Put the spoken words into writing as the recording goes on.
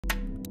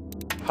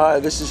Hi,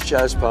 this is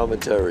Chaz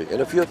Palminteri, and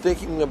if you're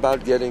thinking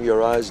about getting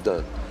your eyes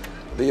done,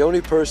 the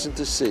only person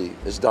to see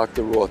is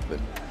Dr.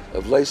 Rothman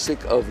of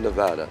LASIK of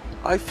Nevada.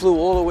 I flew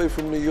all the way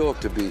from New York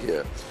to be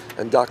here,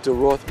 and Dr.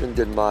 Rothman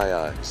did my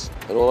eyes.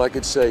 And all I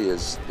could say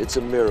is, it's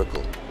a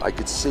miracle. I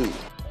could see.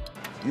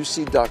 You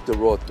see Dr.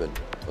 Rothman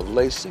of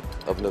LASIK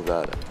of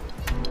Nevada.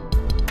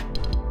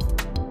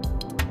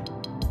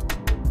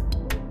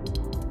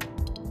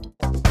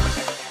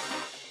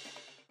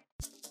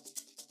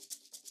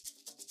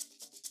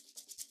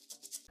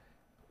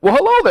 Well,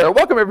 hello there.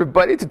 Welcome,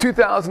 everybody, to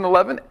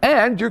 2011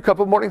 and your Cup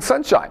of Morning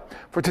Sunshine.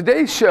 For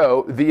today's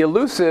show, the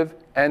elusive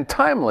and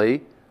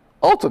timely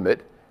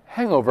ultimate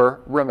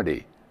hangover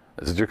remedy.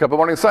 This is your Cup of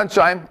Morning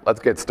Sunshine. Let's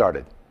get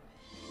started.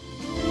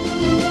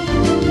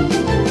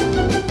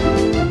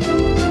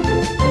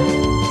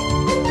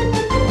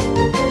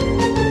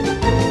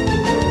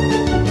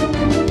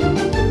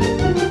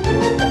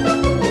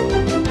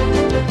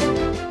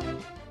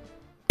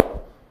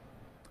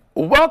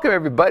 Welcome,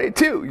 everybody,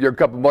 to your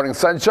Cup of Morning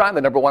Sunshine,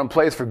 the number one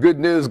place for good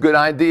news, good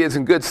ideas,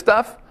 and good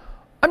stuff.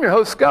 I'm your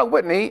host, Scott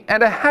Whitney,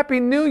 and a Happy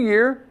New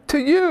Year to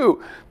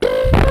you.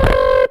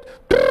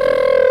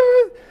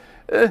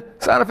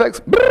 Sound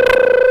effects.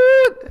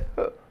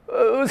 It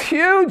was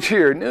huge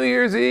here. New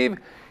Year's Eve,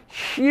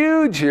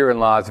 huge here in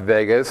Las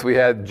Vegas. We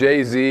had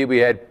Jay-Z, we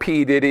had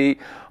P. Diddy,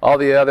 all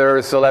the other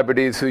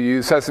celebrities who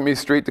use Sesame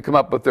Street to come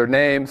up with their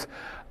names.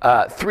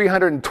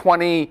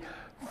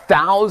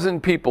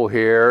 320,000 people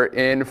here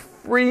in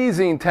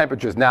freezing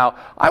temperatures. Now,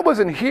 I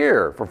wasn't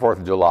here for 4th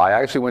of July.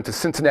 I actually went to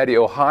Cincinnati,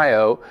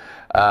 Ohio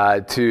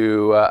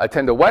to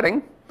attend a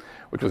wedding,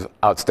 which was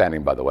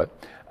outstanding, by the way.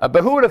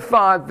 But who would have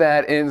thought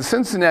that in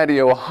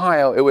Cincinnati,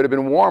 Ohio, it would have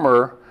been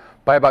warmer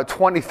by about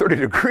 20, 30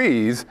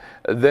 degrees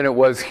than it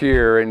was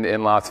here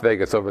in Las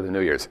Vegas over the New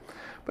Year's.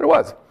 But it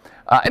was.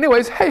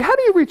 Anyways, hey, how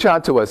do you reach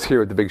out to us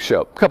here at The Big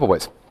Show? A couple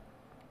ways.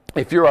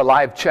 If you're a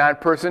live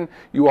chat person,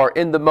 you are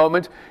in the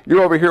moment.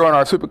 You're over here on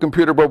our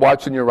supercomputer. We're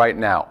watching you right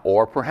now.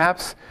 Or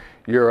perhaps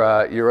you're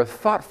a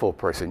thoughtful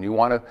person. You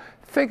want to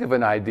think of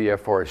an idea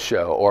for a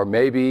show. Or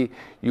maybe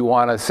you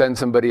want to send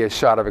somebody a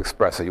shot of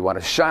espresso. You want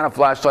to shine a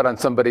flashlight on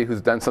somebody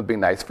who's done something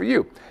nice for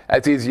you.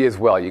 That's easy as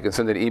well. You can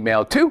send an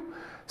email to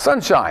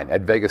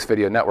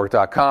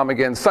sunshine@vegasvideonetwork.com.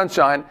 Again,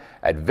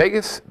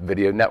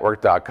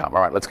 sunshine@vegasvideonetwork.com.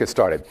 All right, let's get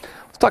started.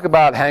 Talk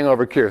about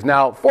hangover cures.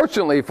 Now,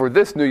 fortunately for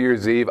this New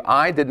Year's Eve,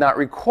 I did not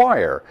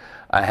require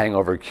a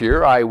hangover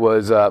cure. I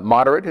was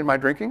moderate in my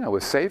drinking. I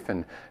was safe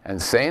and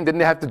sane. Didn't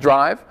have to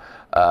drive.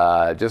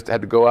 Just had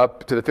to go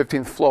up to the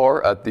 15th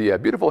floor at the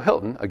beautiful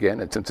Hilton,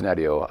 again, in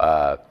Cincinnati,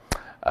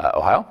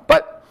 Ohio.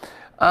 But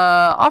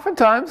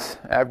oftentimes,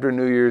 after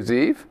New Year's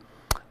Eve,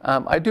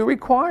 I do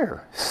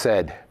require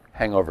said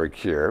hangover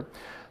cure.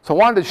 So I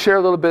wanted to share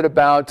a little bit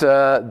about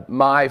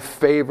my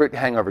favorite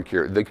hangover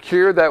cure, the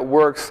cure that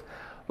works,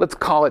 let's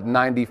call it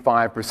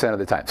 95% of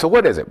the time. So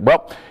what is it?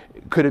 Well,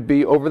 could it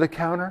be over the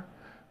counter?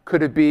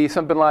 Could it be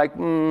something like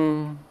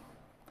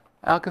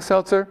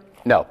Alka-Seltzer?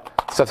 No,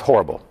 that's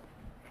horrible.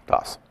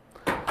 Toss.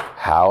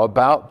 How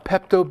about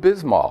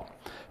Pepto-Bismol?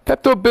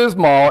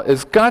 Pepto-Bismol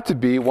has got to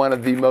be one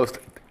of the most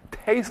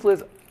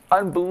tasteless,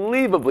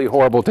 unbelievably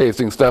horrible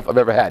tasting stuff I've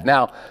ever had.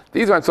 Now,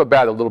 these aren't so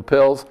bad, the little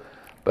pills,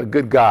 but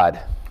good God,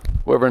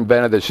 whoever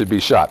invented this should be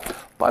shot.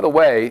 By the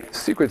way,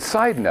 secret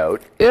side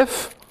note,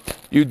 if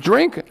you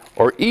drink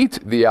or eat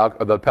the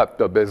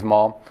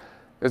Pepto-Bismol,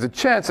 there's a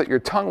chance that your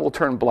tongue will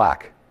turn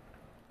black.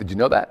 Did you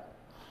know that?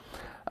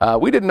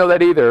 We didn't know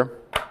that either.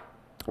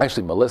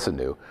 Actually, Melissa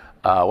knew.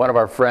 One of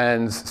our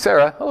friends,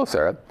 Sarah, hello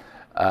Sarah,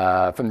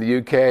 from the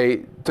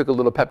UK, took a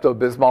little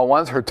Pepto-Bismol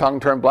once. Her tongue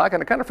turned black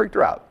and it kind of freaked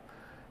her out.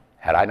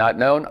 Had I not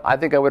known, I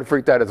think I would have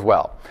freaked out as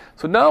well.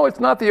 So no, it's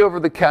not the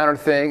over-the-counter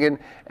thing,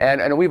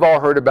 and we've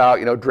all heard about,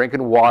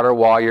 drinking water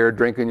while you're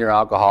drinking your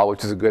alcohol,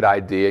 which is a good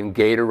idea, and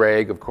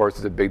Gatorade, of course,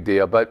 is a big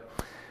deal. But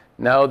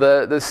no,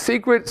 the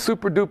secret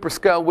super-duper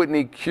Scott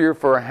Whitney cure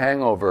for a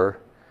hangover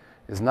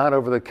is not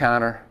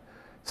over-the-counter.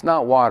 It's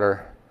not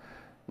water.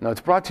 No,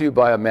 it's brought to you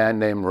by a man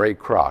named Ray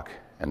Kroc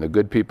and the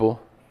good people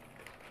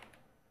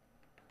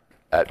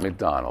at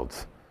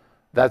McDonald's.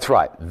 That's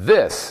right.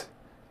 This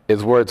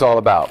is where it's all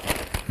about.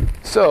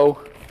 So,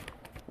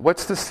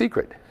 what's the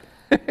secret?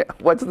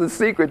 What's the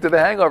secret to the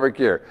hangover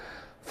cure?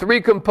 3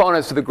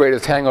 components to the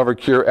greatest hangover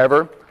cure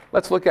ever.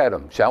 Let's look at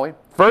them, shall we?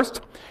 First,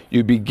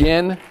 you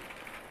begin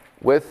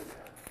with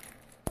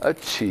a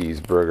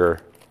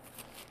cheeseburger.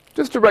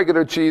 Just a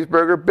regular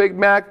cheeseburger, Big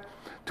Mac,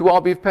 2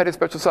 all-beef patties,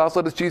 special sauce,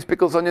 lettuce, cheese,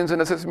 pickles, onions,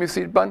 and a sesame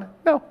seed bun?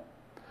 No.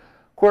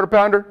 Quarter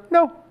pounder?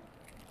 No.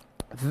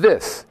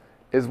 This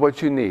is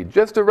what you need.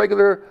 Just a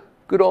regular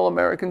good old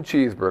American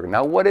cheeseburger.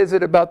 Now, what is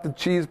it about the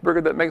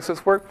cheeseburger that makes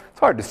this work? It's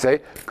hard to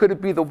say. Could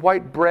it be the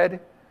white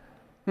bread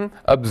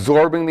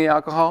absorbing the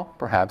alcohol?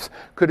 Perhaps.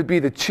 Could it be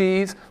the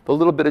cheese, the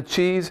little bit of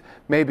cheese,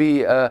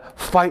 maybe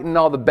fighting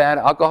all the bad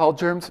alcohol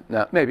germs?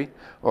 No, maybe.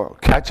 Or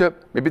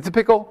ketchup. Maybe it's a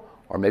pickle.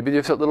 Or maybe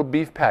just a little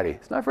beef patty.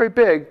 It's not very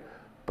big,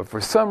 but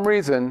for some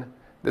reason,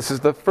 this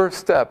is the first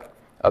step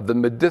of the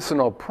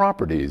medicinal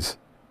properties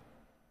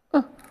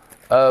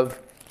of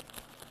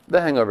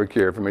the hangover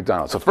cure from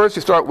McDonald's. So first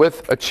you start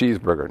with a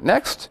cheeseburger.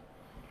 Next,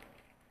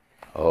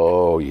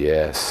 oh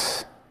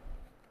yes,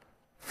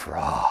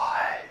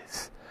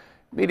 fries.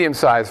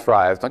 Medium-sized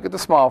fries. Don't get the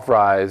small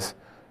fries.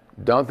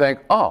 Don't think,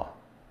 oh,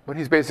 what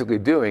he's basically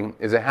doing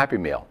is a Happy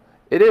Meal.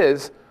 It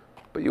is,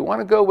 but you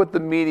want to go with the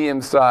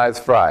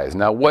medium-sized fries.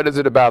 Now, what is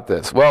it about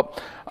this? Well,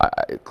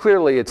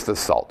 clearly it's the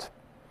salt.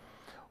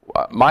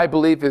 My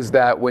belief is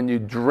that when you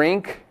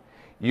drink,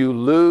 you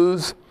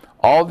lose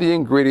all the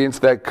ingredients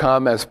that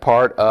come as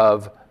part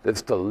of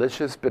this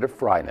delicious bit of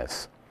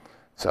fryness.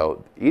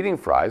 So eating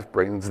fries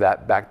brings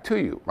that back to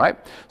you, right?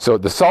 So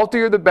the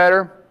saltier, the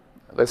better.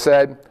 As I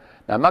said,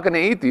 now I'm not going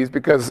to eat these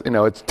because,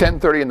 it's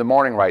 10:30 in the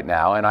morning right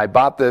now, and I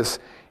bought this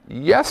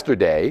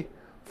yesterday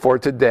for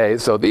today.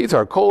 So these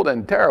are cold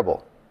and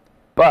terrible,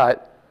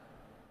 but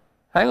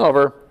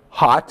hangover,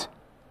 hot,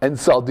 and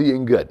salty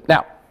and good.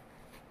 Now,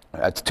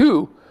 that's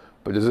two,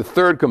 but there's a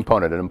third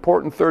component, an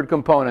important third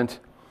component,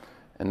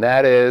 and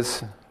that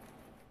is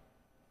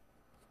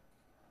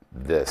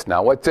this.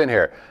 Now, what's in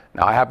here?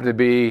 Now, I happen to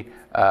be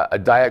a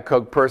Diet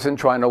Coke person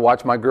trying to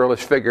watch my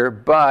girlish figure,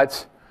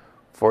 but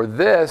for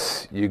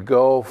this, you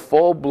go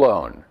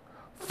full-blown,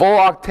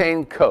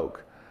 full-octane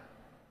Coke.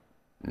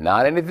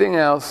 Not anything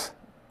else,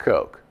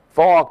 Coke.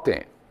 Full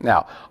octane.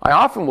 Now, I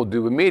often will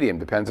do a medium,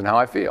 depends on how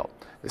I feel.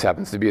 This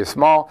happens to be a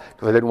small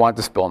because I didn't want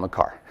to spill in the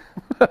car.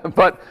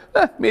 But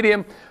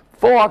medium,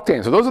 full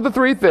octane. So those are the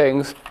three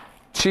things: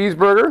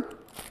 cheeseburger,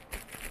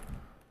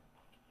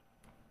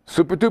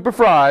 super duper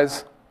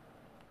fries,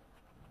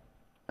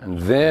 and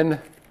then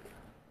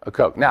a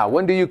Coke. Now,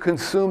 when do you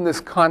consume this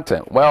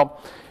content?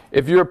 Well,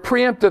 if you're a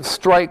preemptive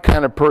strike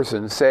kind of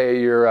person, say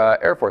you're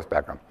Air Force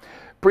background,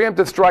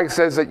 preemptive strike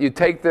says that you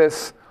take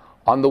this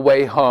on the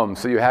way home.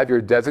 So you have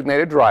your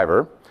designated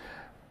driver,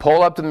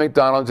 pull up to the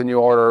McDonald's and you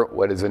order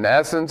what is in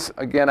essence,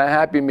 again, a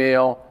Happy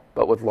Meal,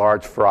 but with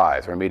large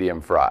fries or medium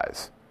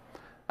fries.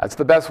 That's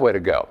the best way to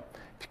go.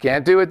 If you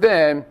can't do it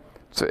then,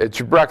 it's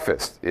your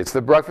breakfast. It's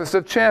the breakfast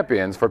of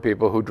champions for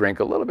people who drink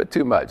a little bit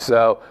too much.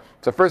 So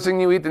it's the first thing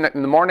you eat in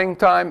the morning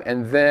time,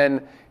 and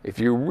then if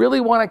you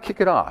really want to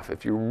kick it off,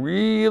 if you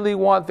really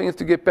want things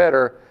to get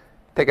better,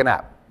 take a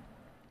nap.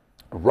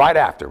 Right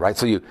after, right?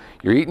 So you're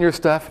eating your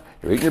stuff,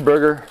 you're eating your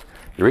burger,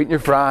 you're eating your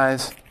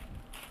fries,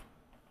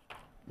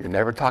 you're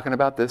never talking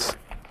about this,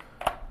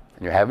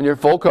 and you're having your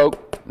full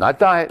Coke, not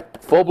diet,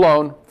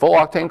 full-blown,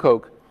 full-octane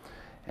Coke,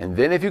 and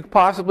then if you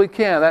possibly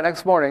can, that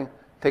next morning,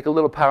 take a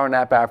little power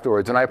nap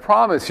afterwards, and I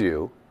promise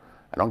you,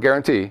 I don't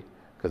guarantee,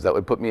 because that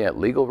would put me at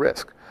legal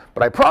risk,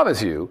 but I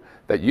promise you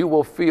that you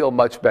will feel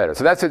much better.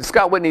 So that's it.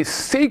 Scott Whitney's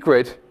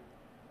secret,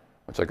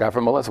 which I got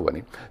from Melissa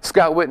Whitney,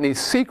 Scott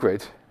Whitney's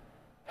secret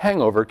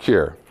hangover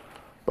cure,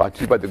 brought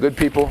to you by the good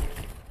people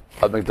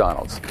of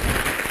McDonald's.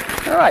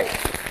 All right,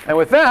 and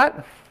with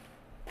that,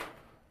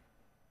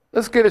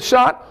 let's get a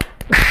shot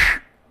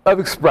of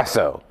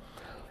espresso.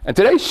 And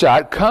today's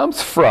shot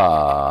comes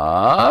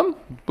from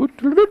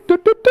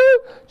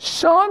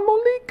Sean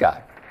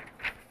Mollica,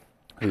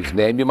 whose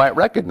name you might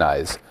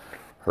recognize.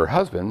 Her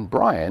husband,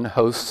 Brian,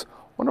 hosts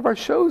one of our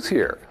shows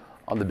here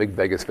on the Big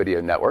Vegas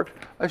Video Network,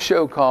 a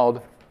show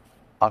called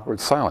Awkward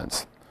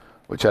Silence,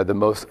 which had the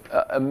most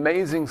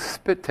amazing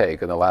spit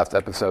take in the last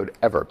episode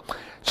ever.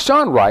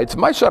 Sean writes,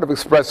 my shot of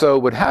espresso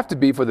would have to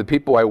be for the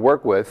people I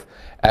work with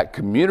at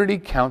Community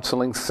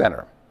Counseling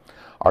Center.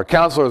 Our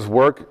counselors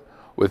work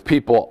with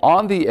people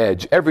on the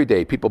edge every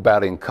day, people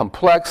battling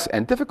complex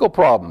and difficult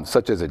problems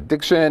such as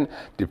addiction,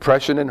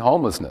 depression, and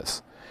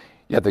homelessness.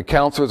 Yet the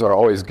counselors are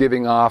always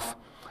giving off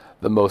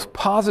the most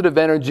positive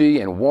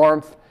energy and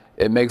warmth.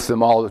 It makes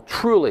them all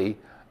truly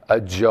a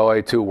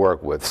joy to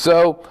work with.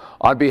 So,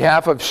 on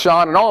behalf of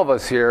Sean and all of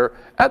us here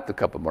at the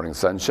Cup of Morning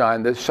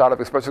Sunshine, this shot of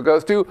espresso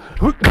goes to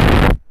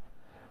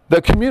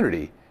the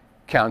Community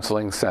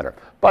Counseling Center.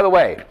 By the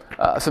way,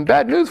 some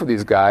bad news for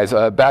these guys.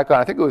 Back on,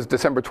 I think it was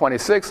December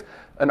 26th,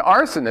 an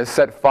arsonist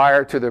set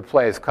fire to their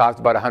place, caused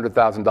about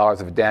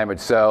 $100,000 of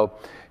damage. So,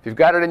 if you've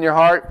got it in your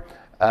heart,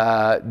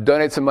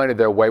 donate some money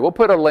their way. We'll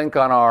put a link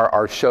on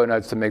our show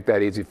notes to make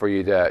that easy for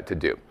you to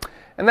do.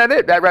 And that's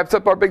it. That wraps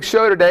up our big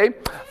show today.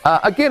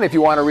 Again, if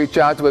you want to reach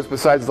out to us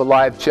besides the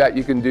live chat,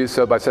 you can do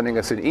so by sending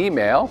us an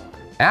email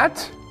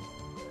at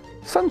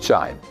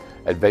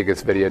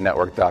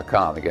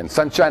sunshine@vegasvideonetwork.com. Again,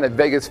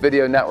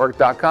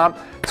 sunshine@vegasvideonetwork.com.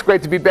 It's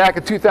great to be back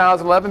in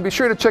 2011. Be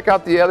sure to check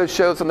out the other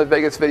shows on the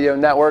Vegas Video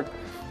Network.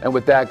 And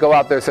with that, go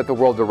out there, set the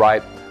world to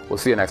right. We'll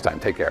see you next time.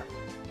 Take care.